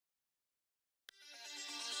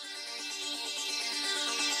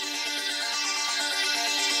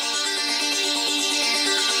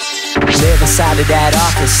live inside of that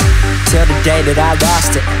office till the day that I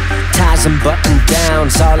lost it. Ties and button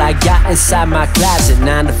downs, all I got inside my closet.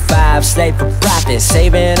 9 to 5, slave for profit,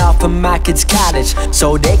 saving off of my kids' college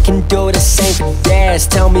so they can do the same for theirs.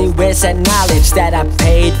 Tell me where's that knowledge that I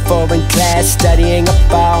paid for in class, studying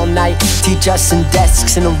up all night, teach us in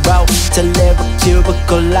desks in a row to live a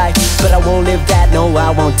cubicle life. But I won't live that, no I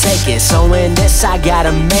won't take it. So in this I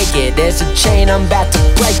gotta make it. There's a chain, I'm about to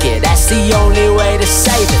break it. That's the only way to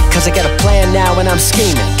save it, cause I got a plan now and I'm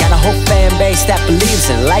scheming. Got a whole fan base that believes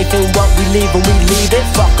in life and what we leave when we leave it.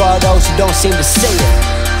 Fuck all those who don't seem to see it.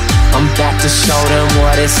 I'm about to show them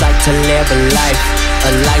what it's like to live a life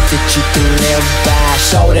that you can live by.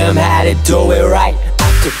 Show them how to do it right. I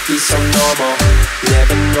could be so normal, live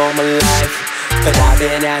a normal life, but I've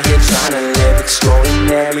been out here trying to live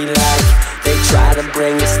extraordinary life. They try to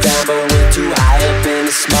bring us down, but we're too high up in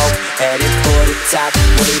the smoke, headed for the top,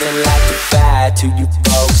 waving like goodbye to you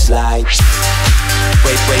folks like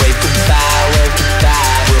wave goodbye, wave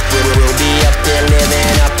goodbye. We'll be up there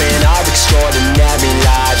living up in our extraordinary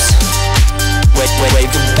lives.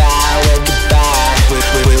 Wave goodbye, wave goodbye.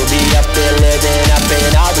 We'll be up there living up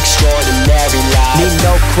in our extraordinary lives. Need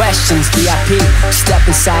no questions, VIP. Step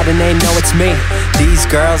inside and they know it's me. These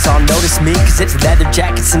girls all notice me cause it's leather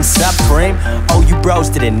jackets and Supreme. Oh, you bros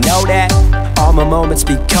didn't know that? All my moments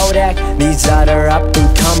be Kodak. These other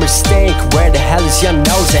up-and-comers stink. Where the hell is your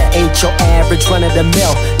nose at? Ain't your average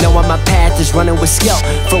run-of-the-mill. Knowing my path is running with skill.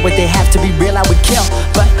 For what they have to be real, I would kill.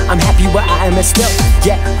 But I'm happy where I am and still.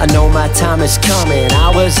 Yeah, I know my time is coming.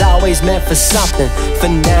 I was always meant for something. For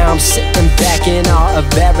now I'm sitting back in awe of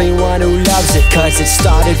everyone who loves it. Cause it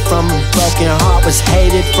started from a broken heart, was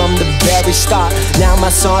hated from the very start. Now my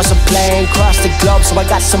songs are playing across the globe, so I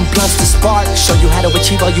got some blunts to spark. Show you how to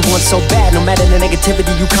achieve all you want so bad. No matter the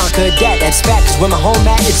negativity, you conquer that. That's fact, cause where my home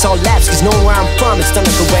at, it's all laps. Cause knowing where I'm from, it's done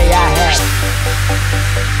it the way I have.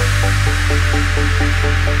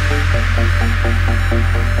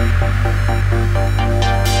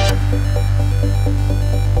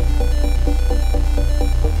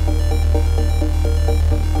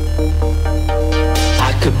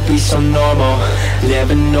 Be so normal,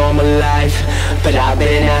 live a normal life, but I've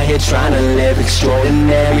been out here trying to live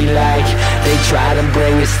extraordinary like. They try to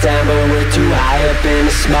bring us down, but we're too high up in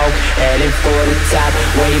the smoke, headed for the top,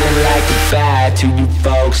 waving like goodbye to you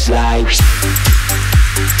folks like